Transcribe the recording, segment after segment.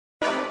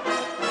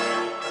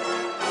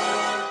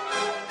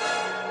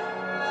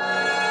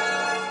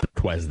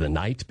'Twas the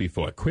night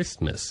before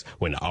Christmas,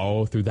 when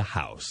all through the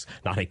house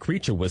not a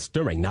creature was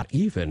stirring, not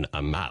even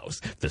a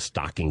mouse. The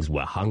stockings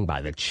were hung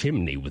by the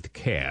chimney with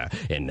care,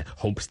 in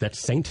hopes that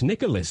St.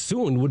 Nicholas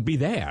soon would be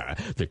there.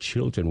 The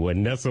children were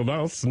nestled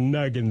all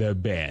snug in their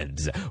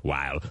beds,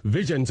 while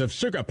visions of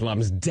sugar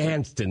plums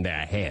danced in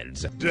their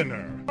heads.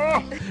 Dinner.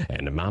 Oh.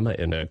 And Mama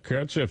in her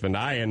kerchief and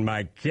I in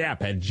my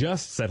cap had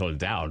just settled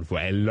down for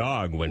a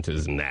long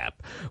winter's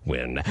nap,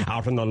 when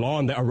out on the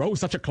lawn there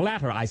arose such a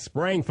clatter, I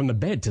sprang from the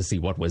bed to see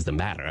what was the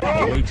matter.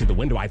 Away to the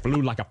window I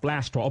flew like a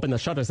flash, to open the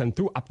shutters and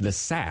threw up the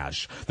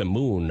sash. The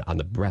moon on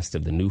the breast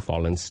of the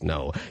new-fallen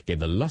snow gave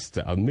the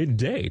luster of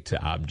midday to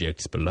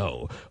objects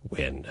below,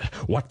 when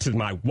what to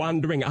my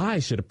wandering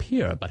eyes should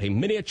appear but a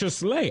miniature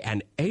sleigh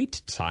and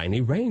 8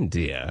 tiny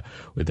reindeer,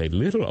 with a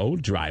little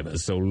old driver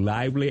so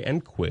lively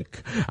and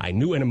quick, I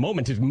knew in a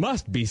moment it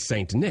must be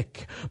Saint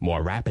Nick.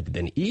 More rapid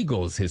than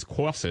eagles his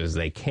coursers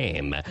they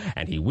came,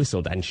 and he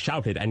whistled and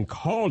shouted and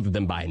called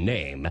them by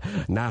name.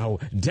 Now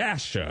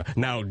Dasher,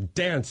 now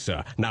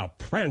Dancer, now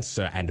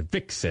Prancer and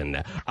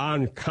Vixen,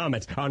 on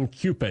Comet, on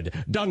Cupid,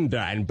 Dunder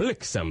and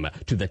Blixen,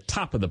 to the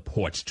top of the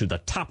porch, to the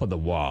top of the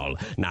wall.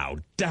 Now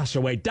dash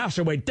away, dash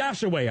away,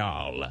 dash away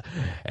all.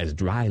 As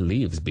dry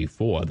leaves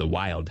before the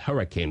wild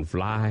hurricane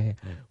fly,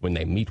 when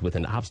they meet with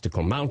an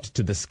obstacle mount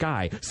to the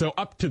sky, so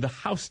up to the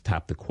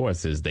housetop the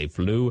coursers they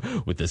flew,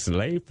 with the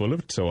sleigh full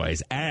of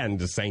toys,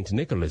 and St.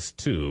 Nicholas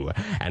too.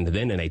 And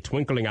then in a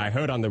twinkling I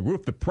heard on the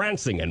roof the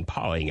prancing and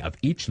pawing of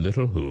each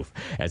little hoof.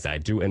 As I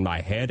drew in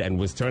my head and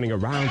was turning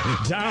around,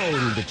 down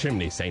the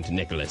chimney St.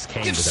 Nicholas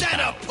came Give with a Santa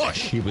bound. a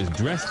push! He was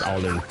dressed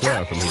all in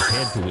fur from his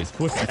head to his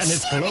foot, and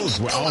his clothes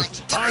were all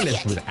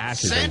tarnished with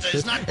ashes and Santa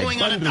is soot. not A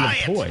going on a bundle of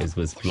diet. toys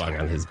was flung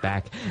on his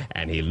back,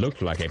 and he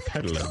looked like a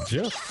peddler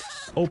just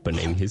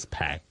opening his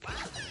pack.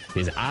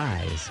 His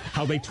eyes,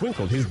 how they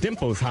twinkled, his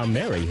dimples, how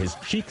merry, his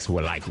cheeks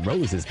were like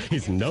roses,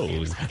 his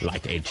nose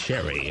like a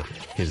cherry.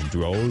 His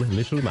droll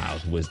little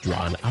mouth was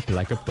drawn up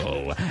like a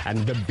bow,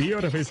 and the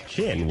beard of his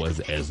chin was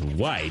as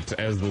white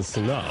as the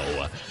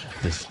snow.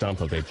 The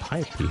stump of a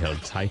pipe he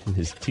held tight in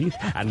his teeth,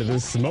 and the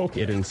smoke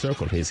it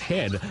encircled his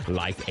head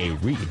like a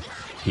wreath.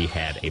 He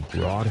had a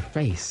broad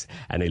face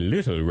and a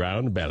little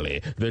round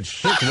belly that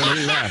shook when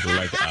he laughed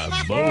like a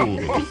bowl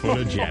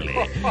full of jelly.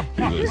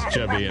 He was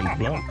chubby and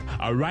plump,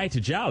 a right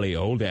jolly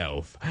old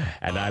elf,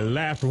 and I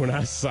laughed when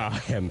I saw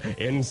him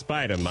in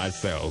spite of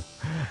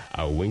myself.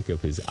 A wink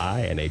of his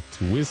eye and a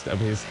twist of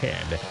his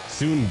head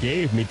soon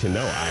gave me to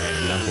know I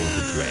had nothing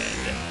to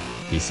dread.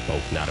 He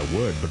spoke not a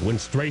word, but went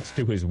straight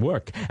to his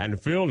work, and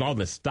filled all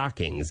the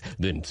stockings,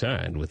 then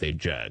turned with a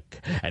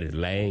jerk, and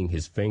laying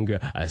his finger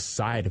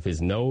aside of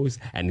his nose,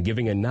 and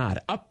giving a nod,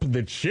 up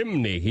the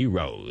chimney he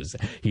rose.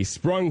 He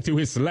sprung to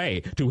his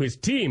sleigh, to his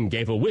team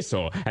gave a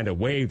whistle, and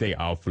away they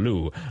all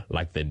flew,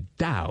 like the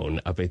down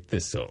of a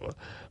thistle.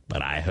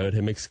 But I heard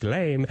him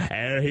exclaim,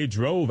 ere he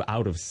drove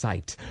out of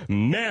sight,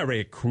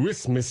 "Merry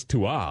Christmas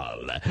to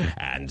all,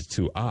 and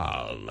to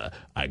all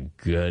a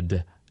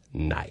good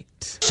night."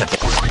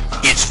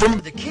 It's from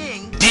the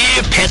king.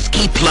 Dear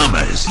pesky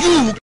plumbers,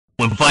 you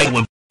invite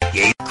one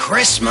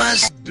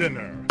Christmas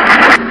dinner. The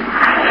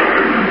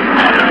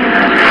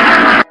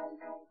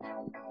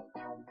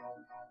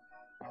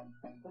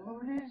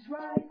mood is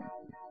right,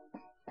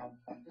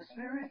 the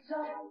spirit's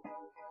up.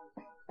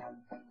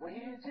 We're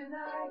here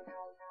tonight,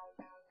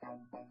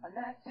 and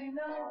that's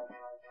enough.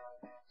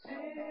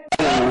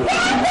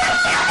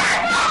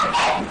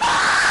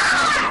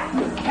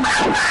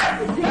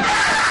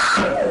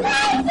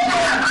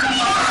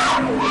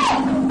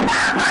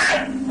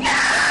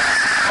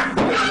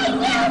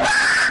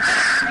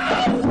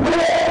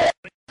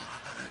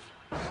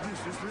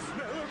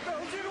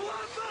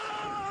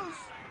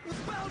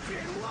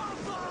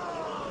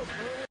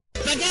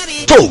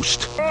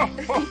 Toast.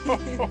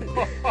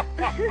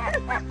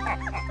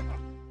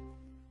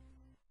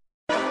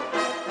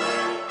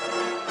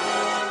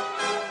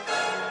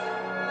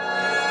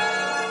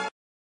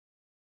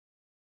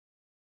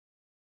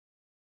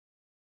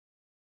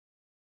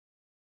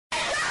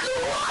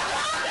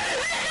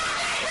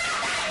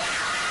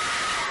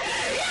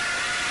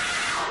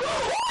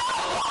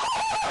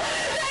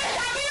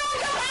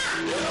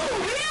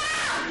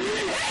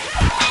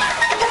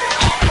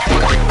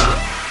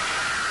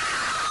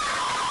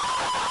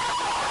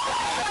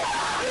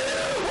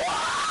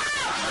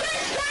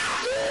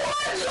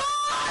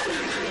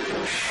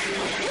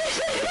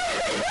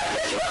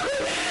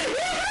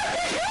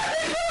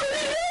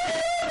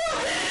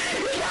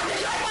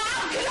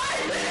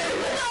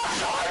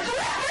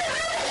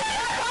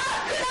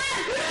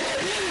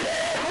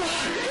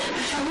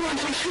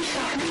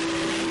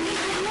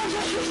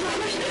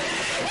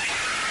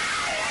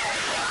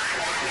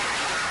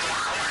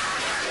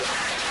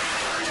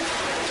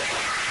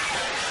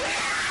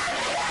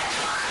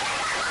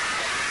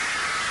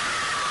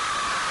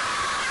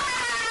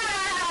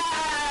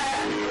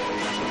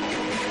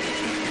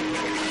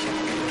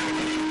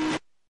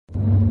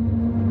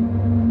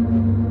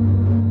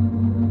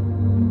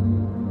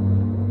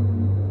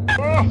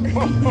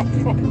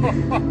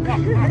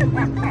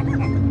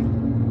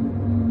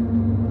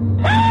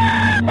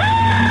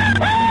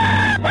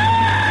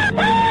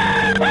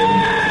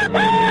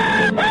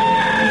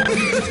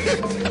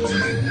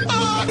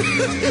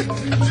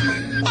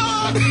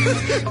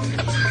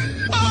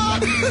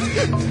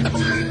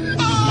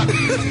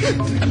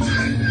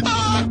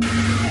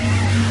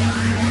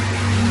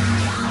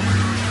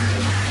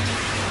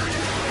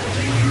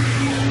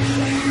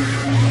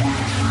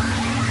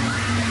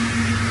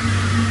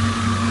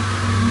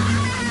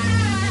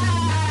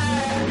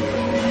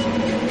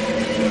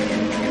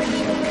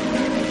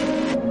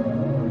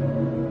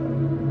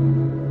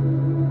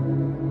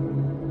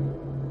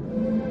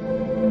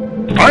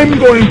 I'm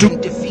going to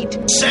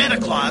defeat Santa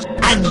Claus,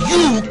 and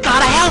you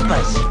gotta help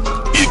us.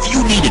 If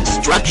you need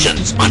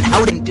instructions on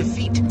how to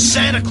defeat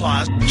Santa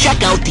Claus,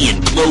 check out the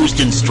enclosed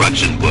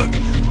instruction book.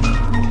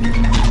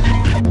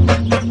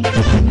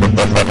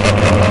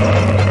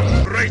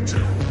 Right.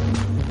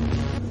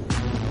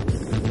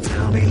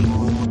 Tell me.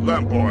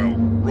 Lamp oil,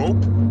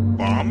 rope,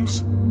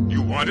 bombs.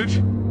 You want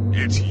it?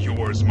 It's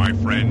yours, my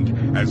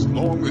friend, as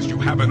long as you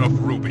have enough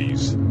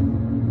rubies.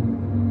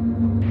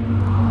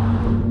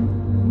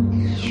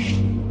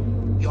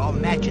 Your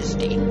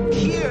Majesty,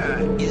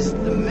 here is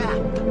the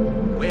map.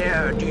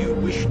 Where do you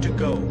wish to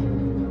go?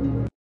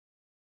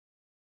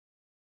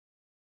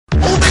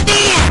 Over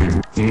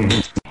there!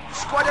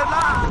 Squadron,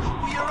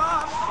 we are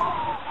off!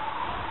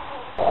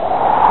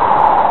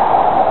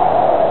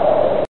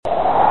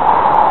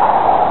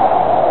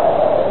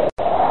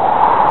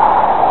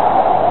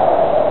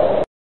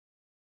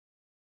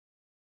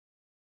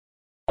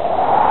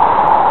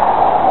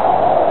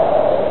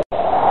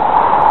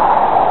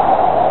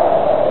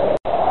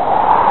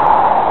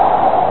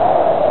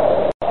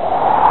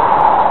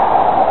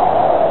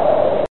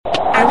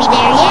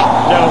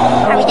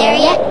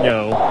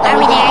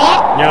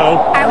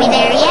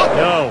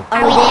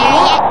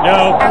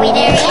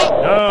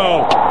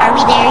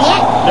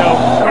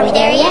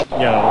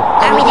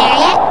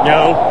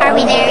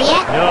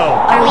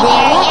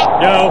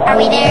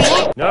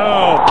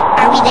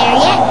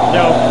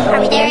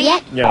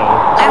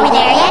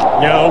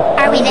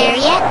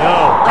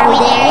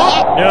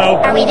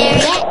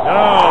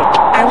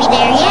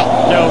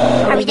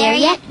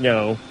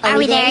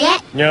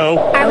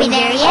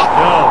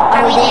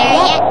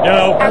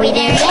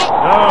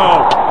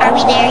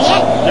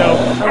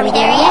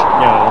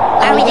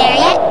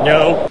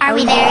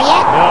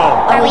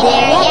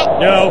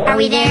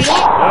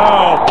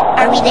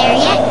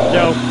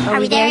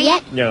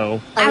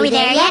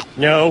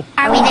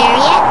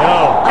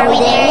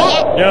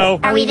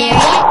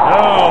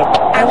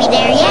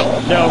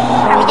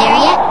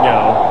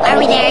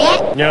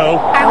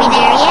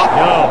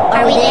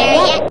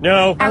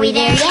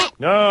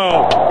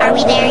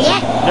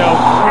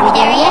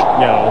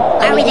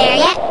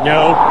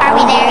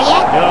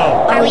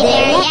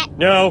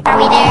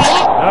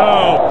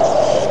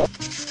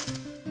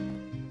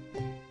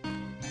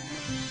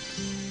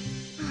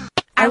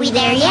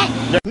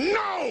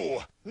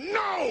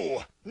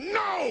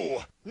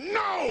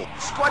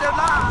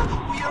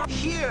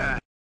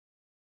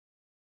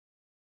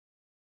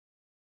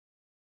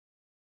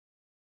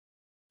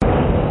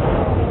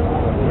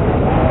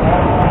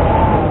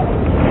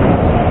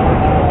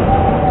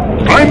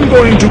 I'm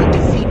going to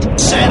defeat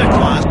Santa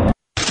Claus.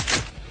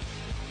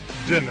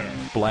 Dinner.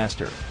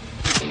 Blaster.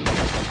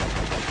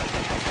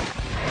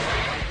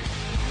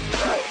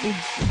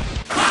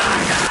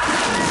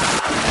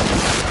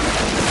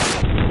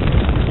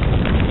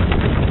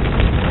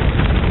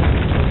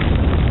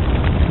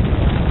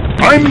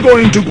 I'm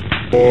going to...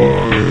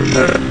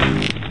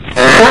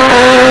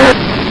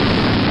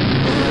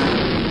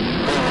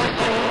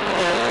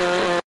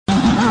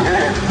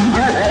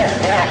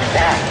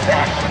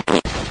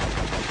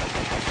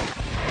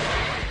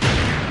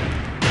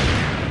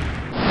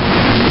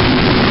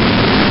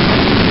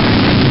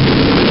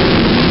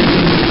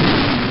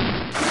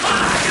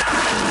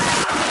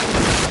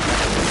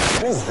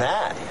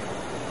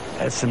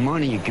 That's some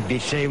money you could be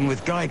saving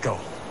with Geico.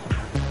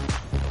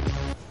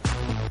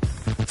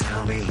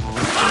 Tell me.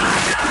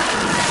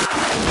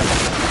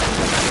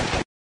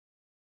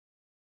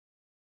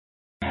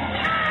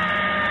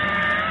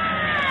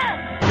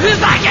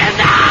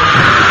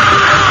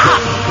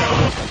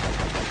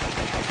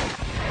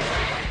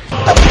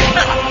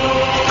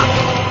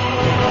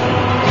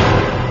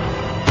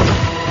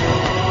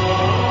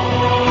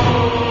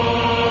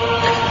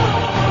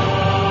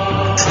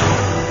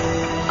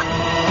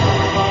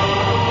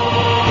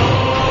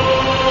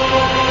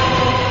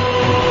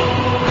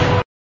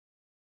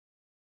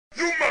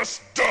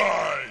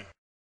 Die!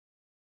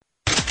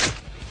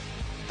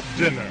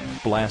 Dinner.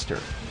 Blaster.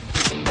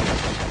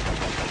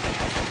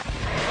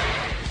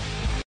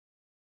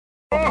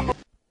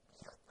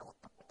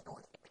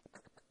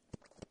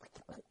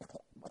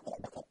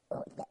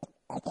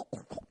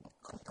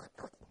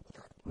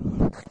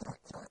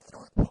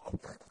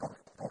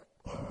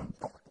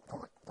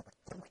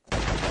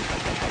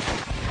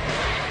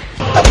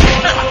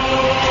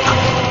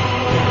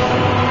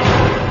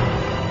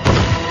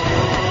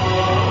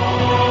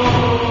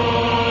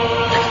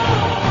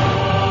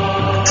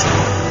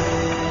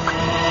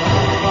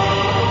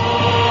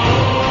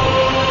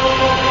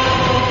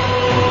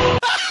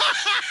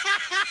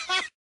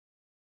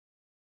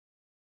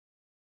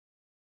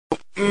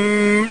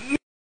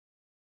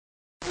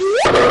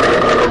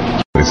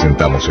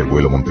 Presentamos el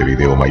vuelo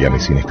Montevideo-Miami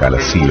sin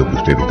escalas. Sí, lo que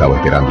usted estaba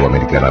esperando,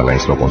 American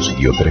Airlines lo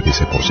consiguió 3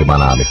 veces por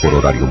semana a mejor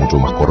horario, mucho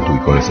más corto y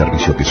con el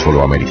servicio que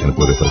solo American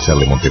puede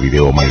ofrecerle.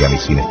 Montevideo-Miami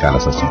sin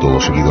escalas, así todo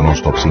seguido,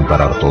 non-stop, sin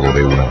parar, todo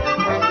de una.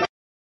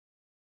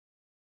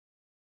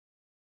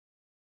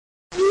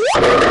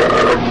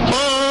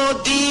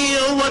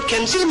 What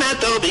can the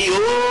matter be?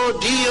 Oh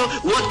dear,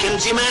 what can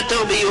the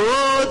matter be?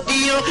 Oh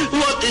dear,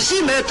 what is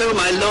the matter?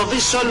 My love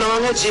is so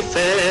long as the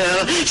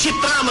fair. She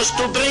promised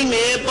to bring me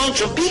a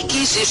bunch of big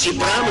kisses. She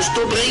promised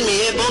to bring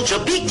me a bunch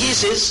of big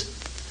kisses.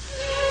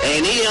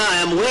 And here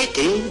I am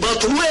waiting,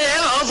 but where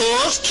are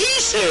those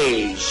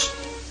kisses?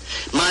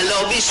 My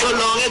love is so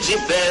long as the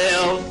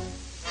fair.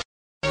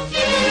 Oh,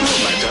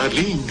 my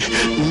darling.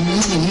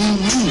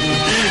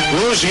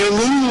 What's your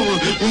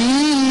name?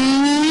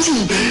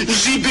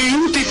 The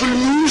beautiful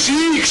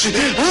music.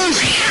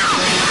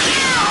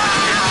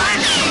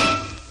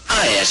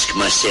 I ask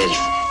myself,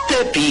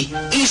 Peppy,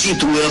 is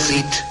it worth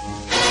it?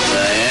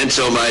 I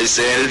answer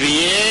myself,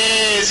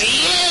 yes,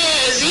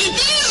 yes, it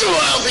is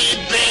worth it,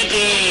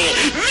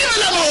 Peppy. Vive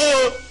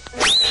l'amour!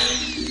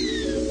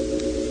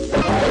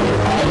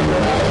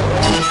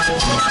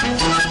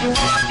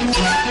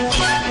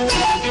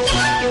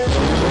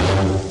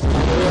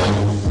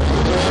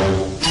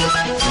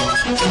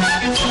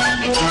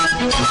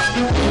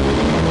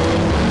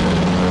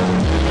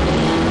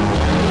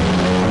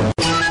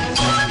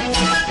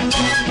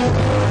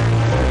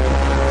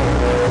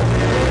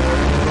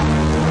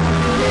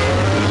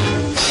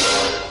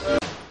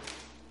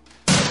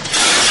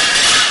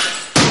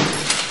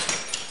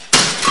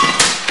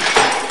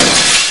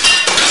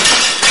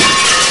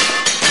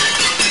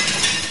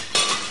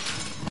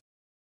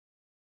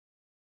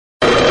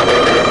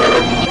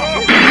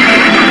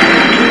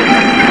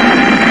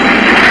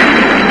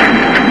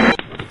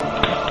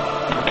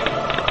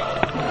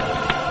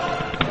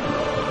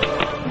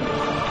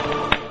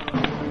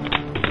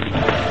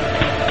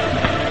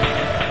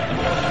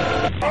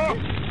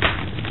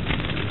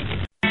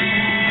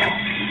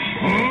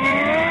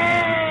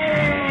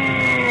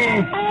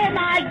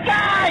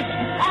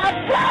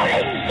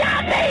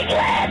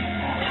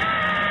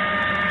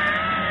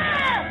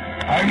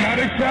 I'm not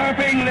a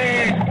shopping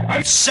list.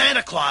 I'm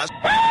Santa Claus.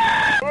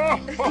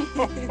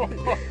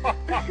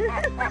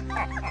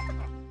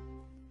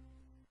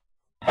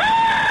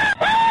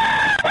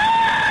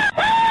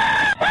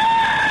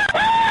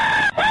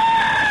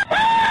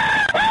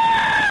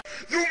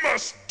 You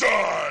must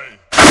die.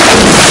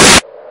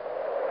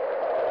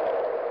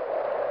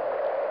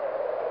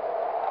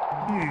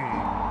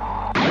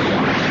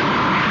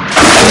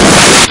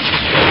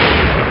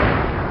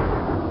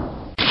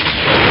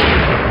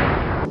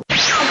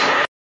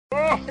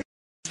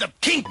 The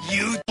pink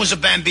you was a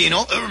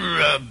bambino,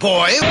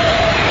 boy.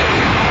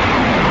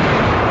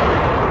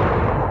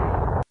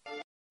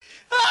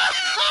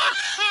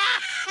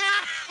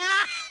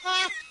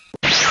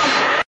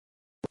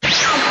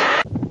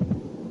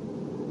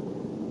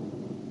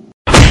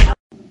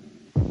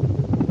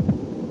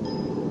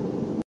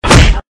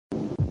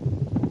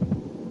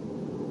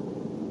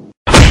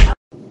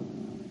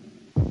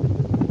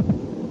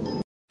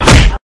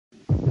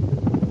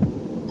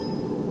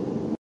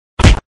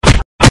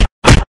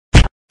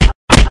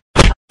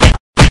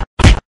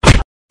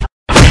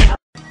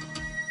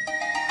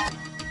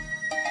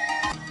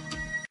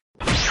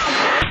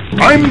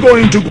 I'm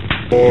going to...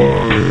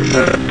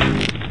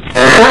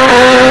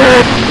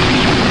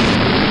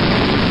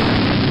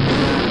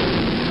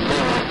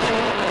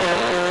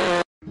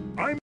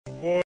 I'm...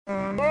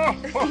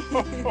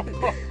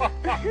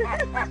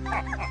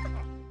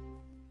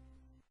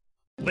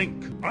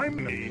 Link,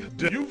 I'm a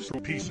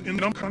useful piece in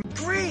the country.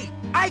 Great!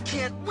 I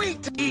can't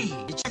wait to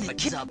eat. The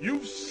kids up.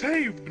 You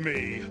saved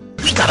me.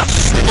 We gotta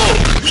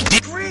float. We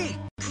did great.